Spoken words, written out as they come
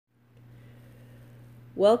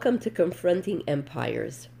Welcome to Confronting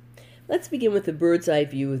Empires. Let's begin with a bird's eye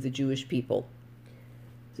view of the Jewish people.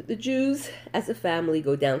 So the Jews, as a family,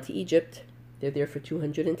 go down to Egypt. They're there for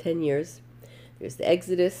 210 years. There's the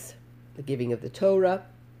Exodus, the giving of the Torah.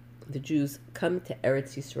 The Jews come to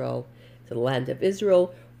Eretz Yisrael, to the land of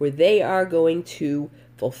Israel, where they are going to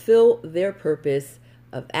fulfill their purpose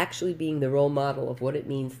of actually being the role model of what it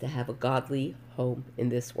means to have a godly home in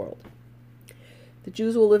this world. The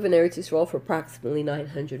Jews will live in Eretz Yisrael for approximately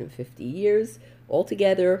 950 years.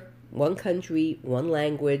 Altogether, one country, one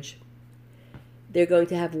language. They're going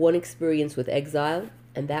to have one experience with exile,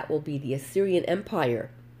 and that will be the Assyrian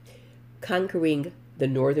Empire conquering the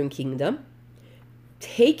northern kingdom,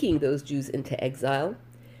 taking those Jews into exile.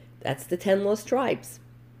 That's the 10 lost tribes.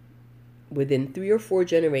 Within 3 or 4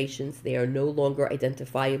 generations, they are no longer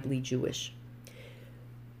identifiably Jewish.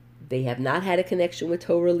 They have not had a connection with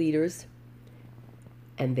Torah leaders,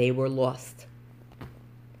 and they were lost.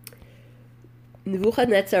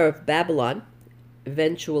 Nebuchadnezzar of Babylon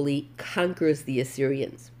eventually conquers the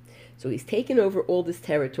Assyrians. So he's taken over all this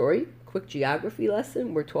territory. Quick geography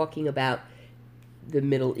lesson. We're talking about the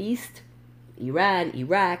Middle East, Iran,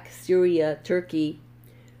 Iraq, Syria, Turkey.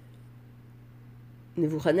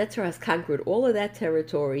 Nebuchadnezzar has conquered all of that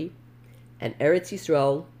territory, and Eretz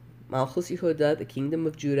Yisrael, Malchus Yehuda, the kingdom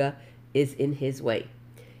of Judah, is in his way.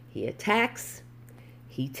 He attacks.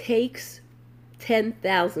 He takes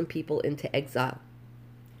 10,000 people into exile.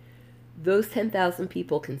 Those 10,000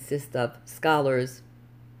 people consist of scholars,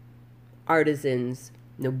 artisans,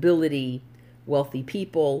 nobility, wealthy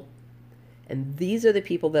people, and these are the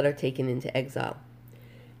people that are taken into exile.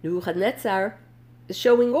 Nebuchadnezzar is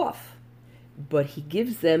showing off, but he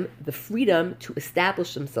gives them the freedom to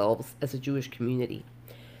establish themselves as a Jewish community.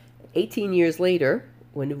 18 years later,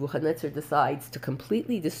 when Nebuchadnezzar decides to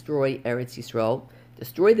completely destroy Eretz Yisrael,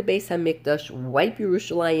 destroy the Beis HaMikdash, wipe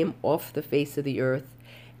Yerushalayim off the face of the earth,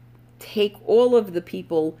 take all of the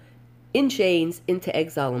people in chains into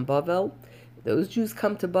exile in Bavel. Those Jews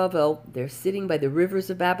come to Bavel. They're sitting by the rivers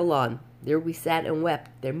of Babylon. There we sat and wept.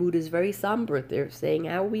 Their mood is very somber. They're saying,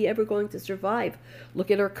 how are we ever going to survive? Look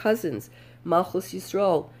at our cousins, Malchus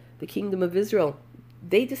Yisrael, the kingdom of Israel.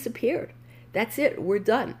 They disappeared. That's it. We're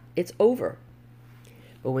done. It's over.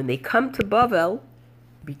 But when they come to Bavel,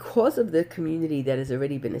 because of the community that has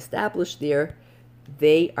already been established there,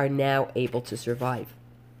 they are now able to survive.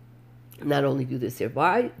 Not only do they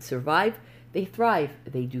survive, they thrive.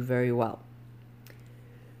 They do very well.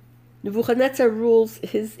 Nebuchadnezzar rules,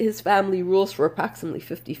 his family rules for approximately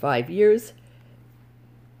 55 years.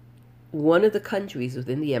 One of the countries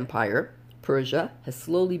within the empire, Persia, has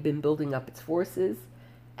slowly been building up its forces,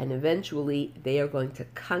 and eventually they are going to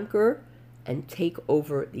conquer and take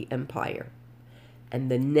over the empire. And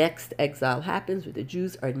the next exile happens where the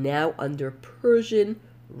Jews are now under Persian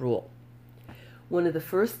rule. One of the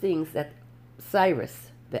first things that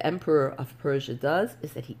Cyrus, the emperor of Persia, does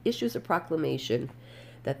is that he issues a proclamation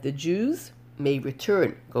that the Jews may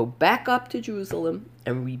return, go back up to Jerusalem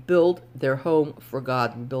and rebuild their home for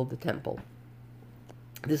God, rebuild the temple.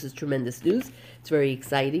 This is tremendous news. It's very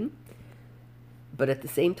exciting. But at the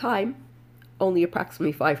same time, only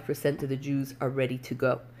approximately 5% of the Jews are ready to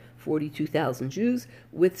go. 42,000 Jews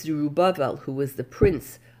with Zerubbabel, who was the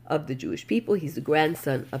prince of the Jewish people. He's the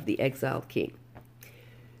grandson of the exiled king.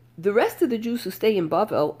 The rest of the Jews who stay in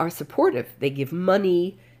Bavel are supportive. They give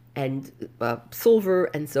money and silver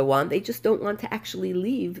and so on. They just don't want to actually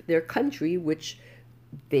leave their country, which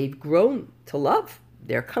they've grown to love.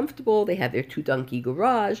 They're comfortable. They have their 2-donkey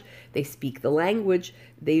garage. They speak the language.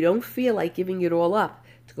 They don't feel like giving it all up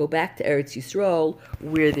to go back to Eretz Yisrael,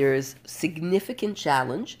 where there's significant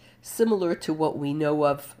challenge, similar to what we know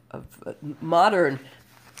of modern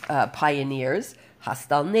pioneers,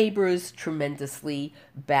 hostile neighbors, tremendously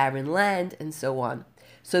barren land, and so on.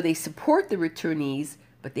 So they support the returnees,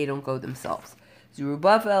 but they don't go themselves.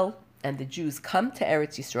 Zerubbabel and the Jews come to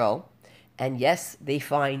Eretz Yisrael, and yes, they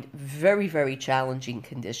find very, very challenging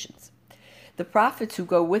conditions. The prophets who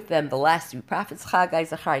go with them, the last 3 prophets, Haggai,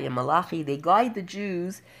 Zechariah, Malachi, they guide the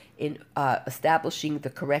Jews in establishing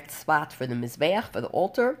the correct spot for the Mizbeach, for the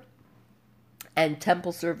altar, and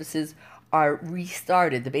temple services are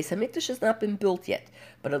restarted. The Beis HaMikdash has not been built yet,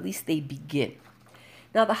 but at least they begin.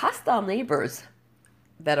 Now, the hostile neighbors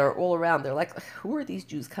that are all around, they're like, who are these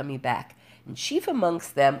Jews coming back? And chief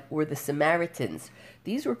amongst them were the Samaritans.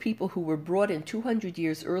 These were people who were brought in 200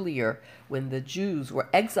 years earlier when the Jews were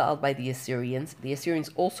exiled by the Assyrians. The Assyrians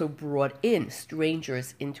also brought in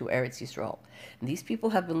strangers into Eretz Yisrael. And these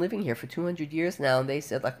people have been living here for 200 years now, and they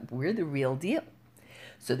said, like, we're the real deal.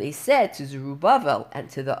 So they said to Zerubbabel and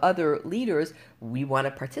to the other leaders, we want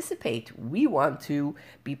to participate. We want to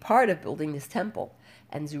be part of building this temple.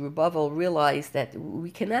 And Zerubbabel realized that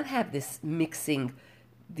we cannot have this mixing.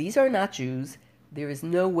 These are not Jews. There is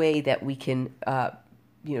no way that we can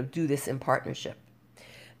do this in partnership.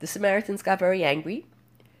 The Samaritans got very angry,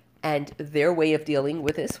 and their way of dealing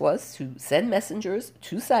with this was to send messengers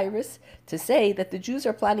to Cyrus to say that the Jews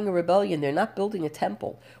are planning a rebellion. They're not building a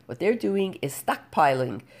temple. What they're doing is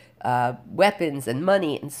stockpiling weapons and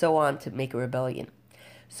money and so on to make a rebellion.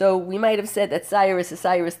 So we might have said that Cyrus is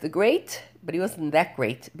Cyrus the Great, but he wasn't that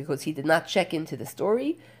great because he did not check into the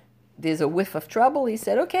story. There's a whiff of trouble. He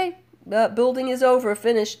said, okay, building is over,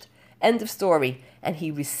 finished, end of story. And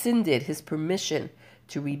he rescinded his permission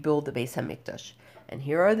to rebuild the Beis HaMikdash. And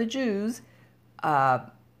here are the Jews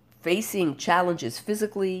facing challenges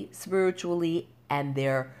physically, spiritually, and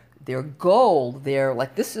their goal,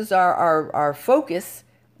 this is our focus,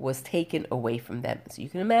 was taken away from them. So you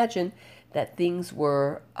can imagine that things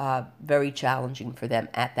were very challenging for them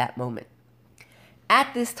at that moment.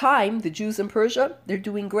 At this time, the Jews in Persia, they're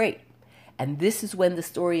doing great. And this is when the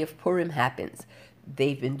story of Purim happens.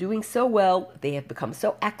 They've been doing so well, they have become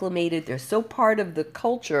so acclimated, they're so part of the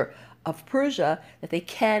culture of Persia that they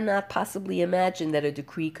cannot possibly imagine that a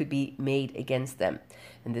decree could be made against them.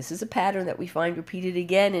 And this is a pattern that we find repeated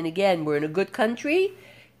again and again. We're in a good country,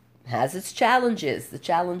 has its challenges. The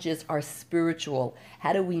challenges are spiritual.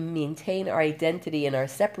 How do we maintain our identity and our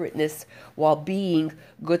separateness while being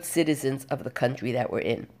good citizens of the country that we're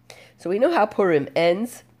in? So we know how Purim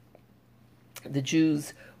ends. The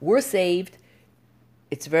Jews were saved.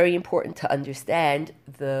 It's very important to understand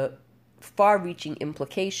the far-reaching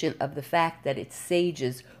implication of the fact that it's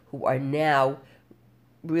sages who are now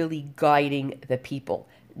really guiding the people,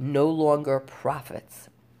 no longer prophets.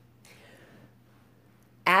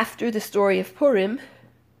 After the story of Purim,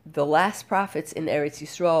 the last prophets in Eretz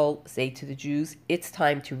Yisrael say to the Jews, it's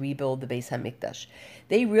time to rebuild the Beis HaMikdash.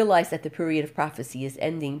 They realize that the period of prophecy is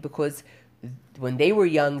ending because when they were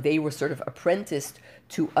young, they were sort of apprenticed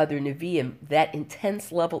to other Nevi'im. That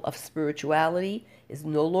intense level of spirituality is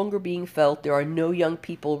no longer being felt. There are no young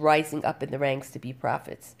people rising up in the ranks to be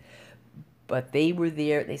prophets. But they were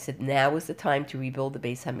there. They said, now is the time to rebuild the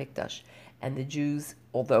Beis HaMikdash. And the Jews,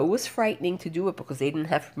 although it was frightening to do it because they didn't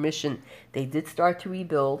have permission, they did start to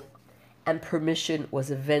rebuild, and permission was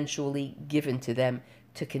eventually given to them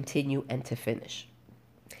to continue and to finish.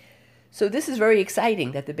 So this is very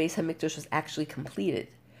exciting that the Beis HaMikdash was actually completed.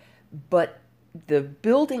 But the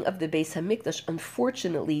building of the Beis HaMikdash,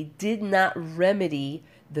 unfortunately, did not remedy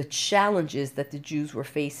the challenges that the Jews were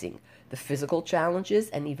facing. The physical challenges,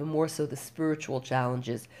 and even more so the spiritual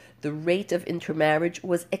challenges. The rate of intermarriage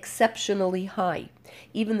was exceptionally high.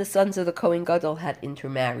 Even the sons of the Kohen Gadol had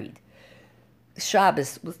intermarried.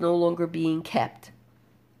 Shabbos was no longer being kept.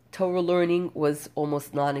 Torah learning was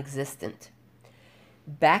almost non-existent.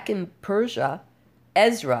 Back in Persia,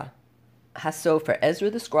 Ezra HaSofer, Ezra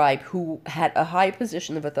the scribe, who had a high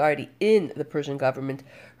position of authority in the Persian government,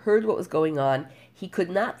 heard what was going on. He could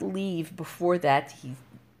not leave before that,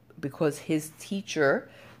 because his teacher,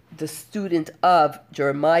 the student of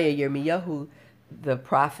Jeremiah, Yirmiyahu, the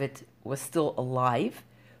prophet, was still alive.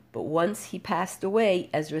 But once he passed away,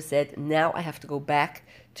 Ezra said, now I have to go back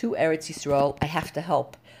to Eretz Yisrael. I have to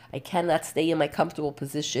help. I cannot stay in my comfortable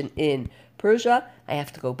position in Persia. I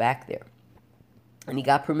have to go back there. And he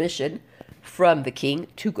got permission from the king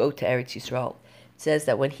to go to Eretz Yisrael. It says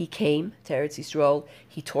that when he came to Eretz Yisrael,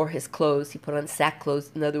 he tore his clothes, he put on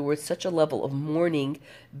sackcloth. In other words, such a level of mourning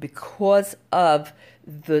because of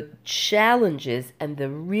the challenges and the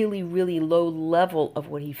really, really low level of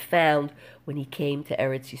what he found when he came to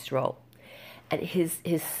Eretz Yisrael. And his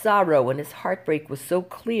sorrow and his heartbreak was so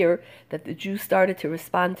clear that the Jews started to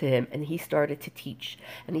respond to him, and he started to teach,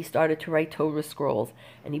 and he started to write Torah scrolls,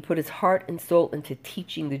 and he put his heart and soul into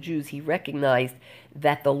teaching the Jews. He recognized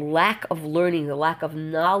that the lack of learning, the lack of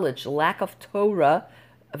knowledge, the lack of Torah,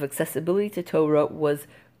 of accessibility to Torah, was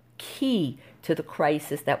key to the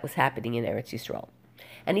crisis that was happening in Eretz Yisrael.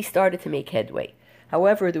 And he started to make headway.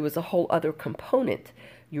 However, there was a whole other component.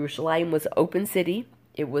 Yerushalayim was an open city.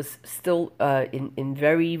 It was still in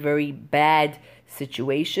very, very bad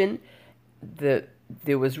situation.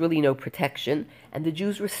 There was really no protection, and the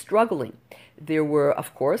Jews were struggling. There were,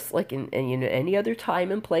 of course, like in any other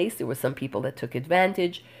time and place, there were some people that took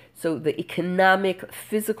advantage. So the economic,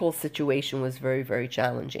 physical situation was very, very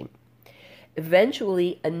challenging.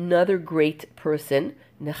 Eventually, another great person,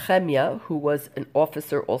 Nehemiah, who was an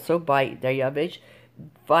officer also by Dariavesh,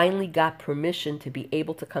 finally got permission to be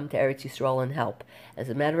able to come to Eretz Yisrael and help. As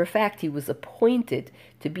a matter of fact, he was appointed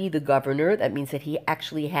to be the governor. That means that he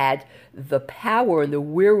actually had the power and the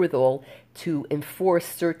wherewithal to enforce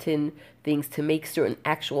certain things, to make certain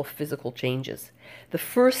actual physical changes. The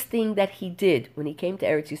first thing that he did when he came to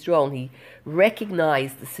Eretz Yisrael and he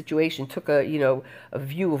recognized the situation, took a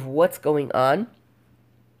view of what's going on,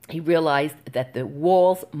 he realized that the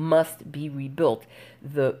walls must be rebuilt.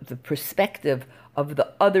 The perspective of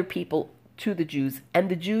the other people to the Jews and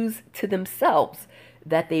the Jews to themselves,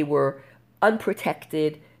 that they were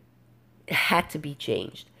unprotected, had to be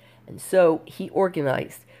changed. And so he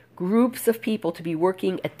organized groups of people to be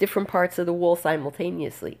working at different parts of the wall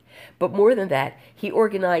simultaneously. But more than that, he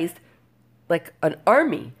organized like an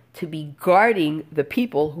army to be guarding the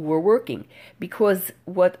people who were working, because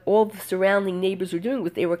what all the surrounding neighbors were doing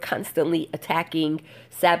was they were constantly attacking,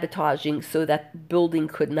 sabotaging, so that building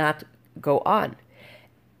could not go on.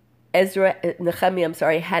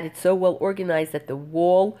 Nehemiah had it so well organized that the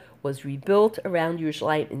wall was rebuilt around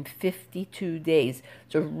Yerushalayim in 52 days.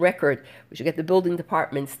 It's a record. We should get the building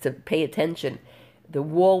departments to pay attention. The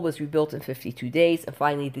wall was rebuilt in 52 days, and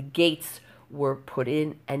finally the gates were put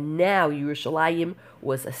in, and now Yerushalayim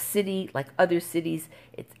was a city like other cities.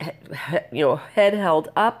 It's head held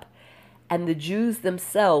up, and the Jews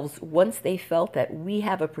themselves, once they felt that we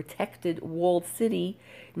have a protected walled city,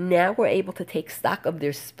 now were able to take stock of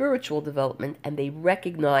their spiritual development, and they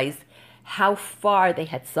recognized how far they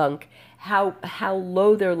had sunk, how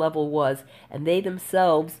low their level was, and they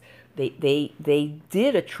themselves they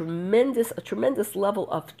did a tremendous level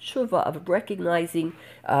of tshuva, of recognizing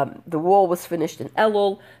the wall was finished in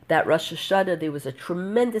Elul, that Rosh Hashanah there was a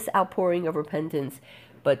tremendous outpouring of repentance.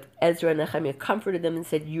 But Ezra and Nehemiah comforted them and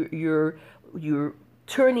said, you're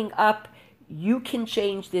turning up, you can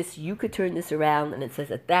change this, you could turn this around. And it says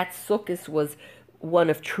that Sukkot was one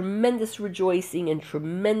of tremendous rejoicing and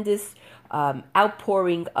tremendous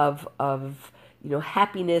outpouring of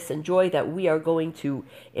happiness and joy, that we are going to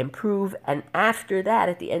improve. And after that,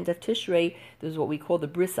 at the end of Tishrei, there's what we call the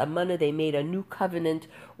Bris Amana. They made a new covenant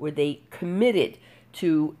where they committed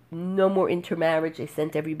to no more intermarriage. They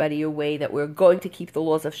sent everybody away, that we're going to keep the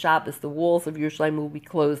laws of Shabbos. The walls of Yerushalayim will be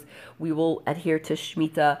closed. We will adhere to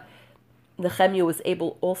Shemitah. Nehemiah was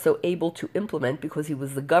also able to implement, because he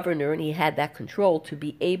was the governor and he had that control, to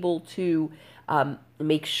be able to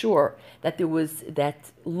make sure that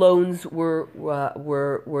that loans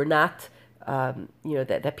were not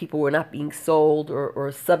that people were not being sold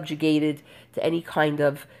or subjugated to any kind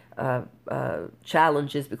of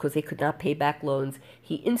challenges because they could not pay back loans.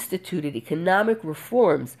 He instituted economic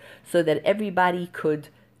reforms so that everybody could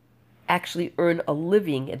actually earn a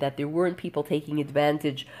living, and that there weren't people taking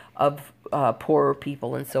advantage of poorer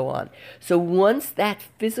people and so on. So once that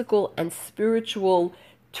physical and spiritual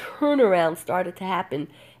turnaround started to happen,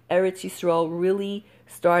 Eretz Yisrael really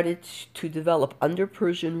started to develop under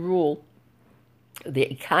Persian rule. The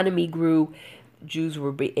economy grew. Jews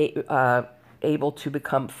were able to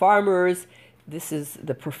become farmers. This is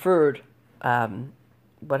the preferred,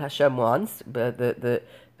 what Hashem wants.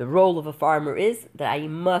 The role of a farmer is that I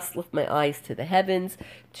must lift my eyes to the heavens,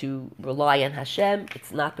 to rely on Hashem.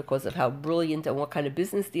 It's not because of how brilliant and what kind of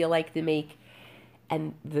business do you like to make.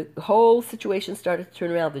 And the whole situation started to turn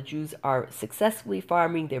around. The Jews are successfully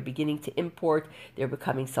farming. They're beginning to import. They're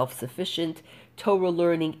becoming self-sufficient. Torah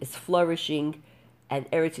learning is flourishing. And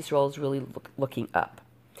Eretz Yisrael is really looking up.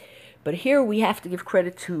 But here we have to give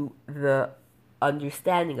credit to the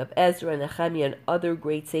understanding of Ezra and Nehemiah and other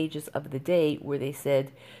great sages of the day, where they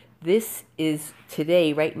said, this is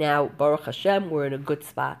today, right now, Baruch Hashem, we're in a good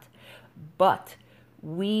spot. But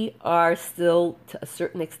we are still, to a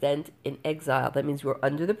certain extent, in exile. That means we're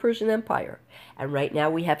under the Persian Empire. And right now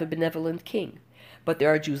we have a benevolent king. But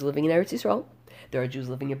there are Jews living in Eretz Yisrael. There are Jews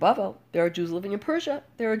living in Bavel. There are Jews living in Persia.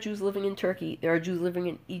 There are Jews living in Turkey. There are Jews living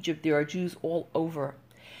in Egypt. There are Jews all over.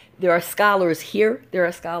 There are scholars here. There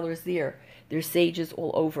are scholars there. There are sages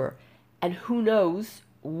all over. And who knows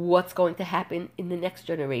what's going to happen in the next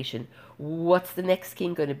generation? What's the next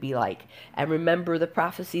king going to be like? And remember the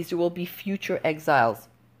prophecies, there will be future exiles.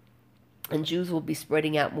 And Jews will be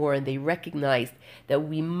spreading out more, and they recognized that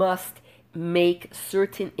we must make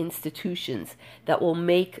certain institutions that will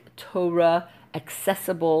make Torah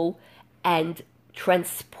accessible and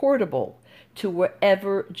transportable to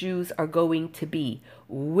wherever Jews are going to be,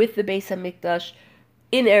 with the Beis HaMikdash,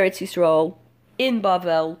 in Eretz Yisrael, in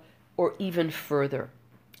Bavel, or even further.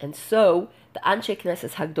 And so the Anshe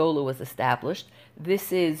Knesset Hagdolah was established.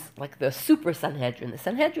 This is like the super Sanhedrin. The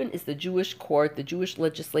Sanhedrin is the Jewish court, the Jewish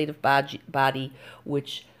legislative body,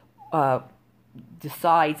 which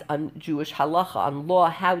decides on Jewish halacha, on law,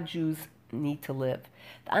 how Jews need to live.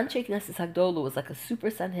 The Anshe Knesset Hagdola was like a super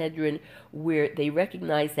Sanhedrin where they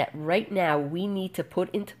recognized that right now we need to put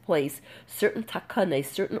into place certain takanas,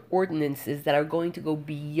 certain ordinances that are going to go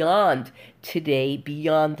beyond today,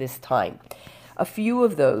 beyond this time. A few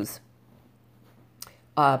of those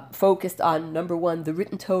focused on, number one, the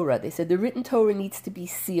written Torah. They said the written Torah needs to be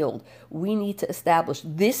sealed. We need to establish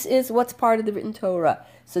this is what's part of the written Torah,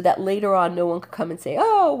 so that later on no one could come and say,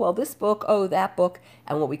 oh, well, this book, oh, that book.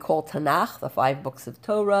 And what we call Tanakh, the 5 books of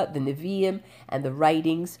Torah, the Nevi'im, and the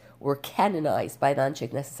writings were canonized by the Anshe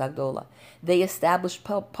Knesset Hagdola. They established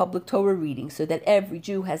public Torah reading so that every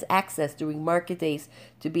Jew has access during market days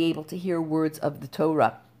to be able to hear words of the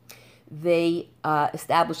Torah. They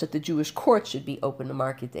established that the Jewish court should be open on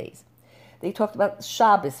market days. They talked about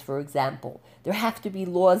Shabbos, for example. There have to be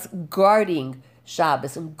laws guarding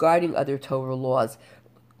Shabbos and guarding other Torah laws.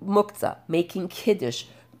 Muktzah, making Kiddush,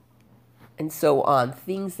 and so on.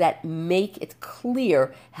 Things that make it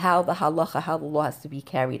clear how the halacha, how the law has to be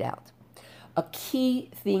carried out. A key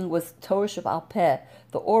thing was Torah Sheba'al Peh,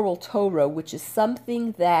 the oral Torah, which is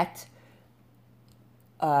something that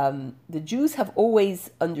the Jews have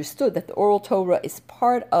always understood, that the oral Torah is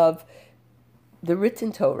part of the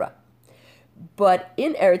written Torah. But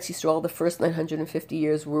in Eretz Yisrael, the first 950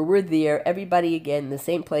 years where we're there, everybody again in the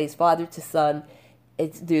same place, father to son,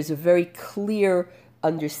 there's a very clear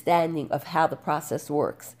understanding of how the process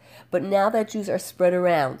works. But now that Jews are spread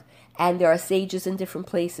around and there are sages in different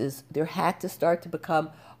places, there had to start to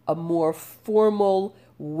become a more formal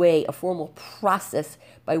way, a formal process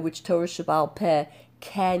by which Torah Sheba'al Peh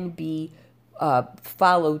can be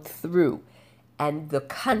followed through. And the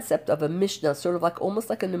concept of a Mishnah, sort of like almost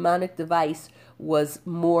like a mnemonic device, was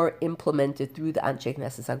more implemented through the Anshe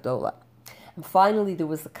Knesset Hagdola. And finally, there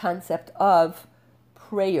was the concept of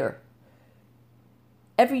prayer.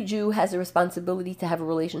 Every Jew has a responsibility to have a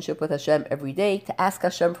relationship with Hashem every day, to ask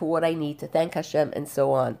Hashem for what I need, to thank Hashem, and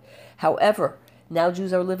so on. However, now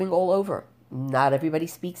Jews are living all over. Not everybody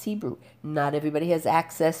speaks Hebrew. Not everybody has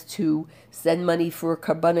access to send money for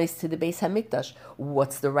karbanos to the Beis Hamikdash.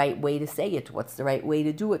 What's the right way to say it? What's the right way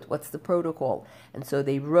to do it? What's the protocol? And so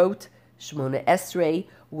they wrote Shmona Esrei,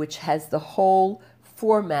 which has the whole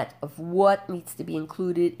format of what needs to be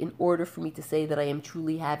included in order for me to say that I am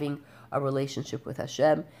truly having a relationship with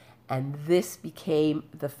Hashem. And this became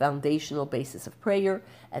the foundational basis of prayer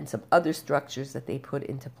and some other structures that they put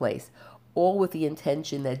into place, all with the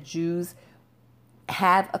intention that Jews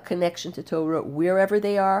have a connection to Torah wherever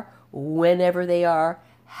they are, whenever they are,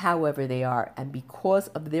 however they are. And because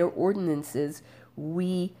of their ordinances,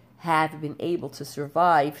 we have been able to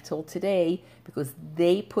survive till today because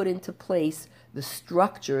they put into place the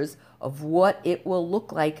structures of what it will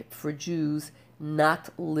look like for Jews not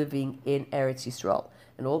living in Eretz Yisrael.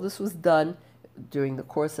 And all this was done during the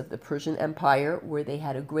course of the Persian Empire, where they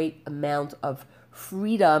had a great amount of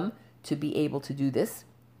freedom to be able to do this,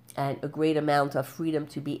 and a great amount of freedom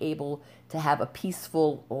to be able to have a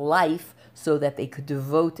peaceful life so that they could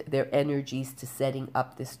devote their energies to setting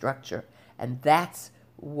up this structure. And that's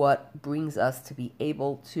what brings us to be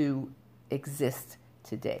able to exist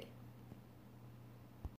today.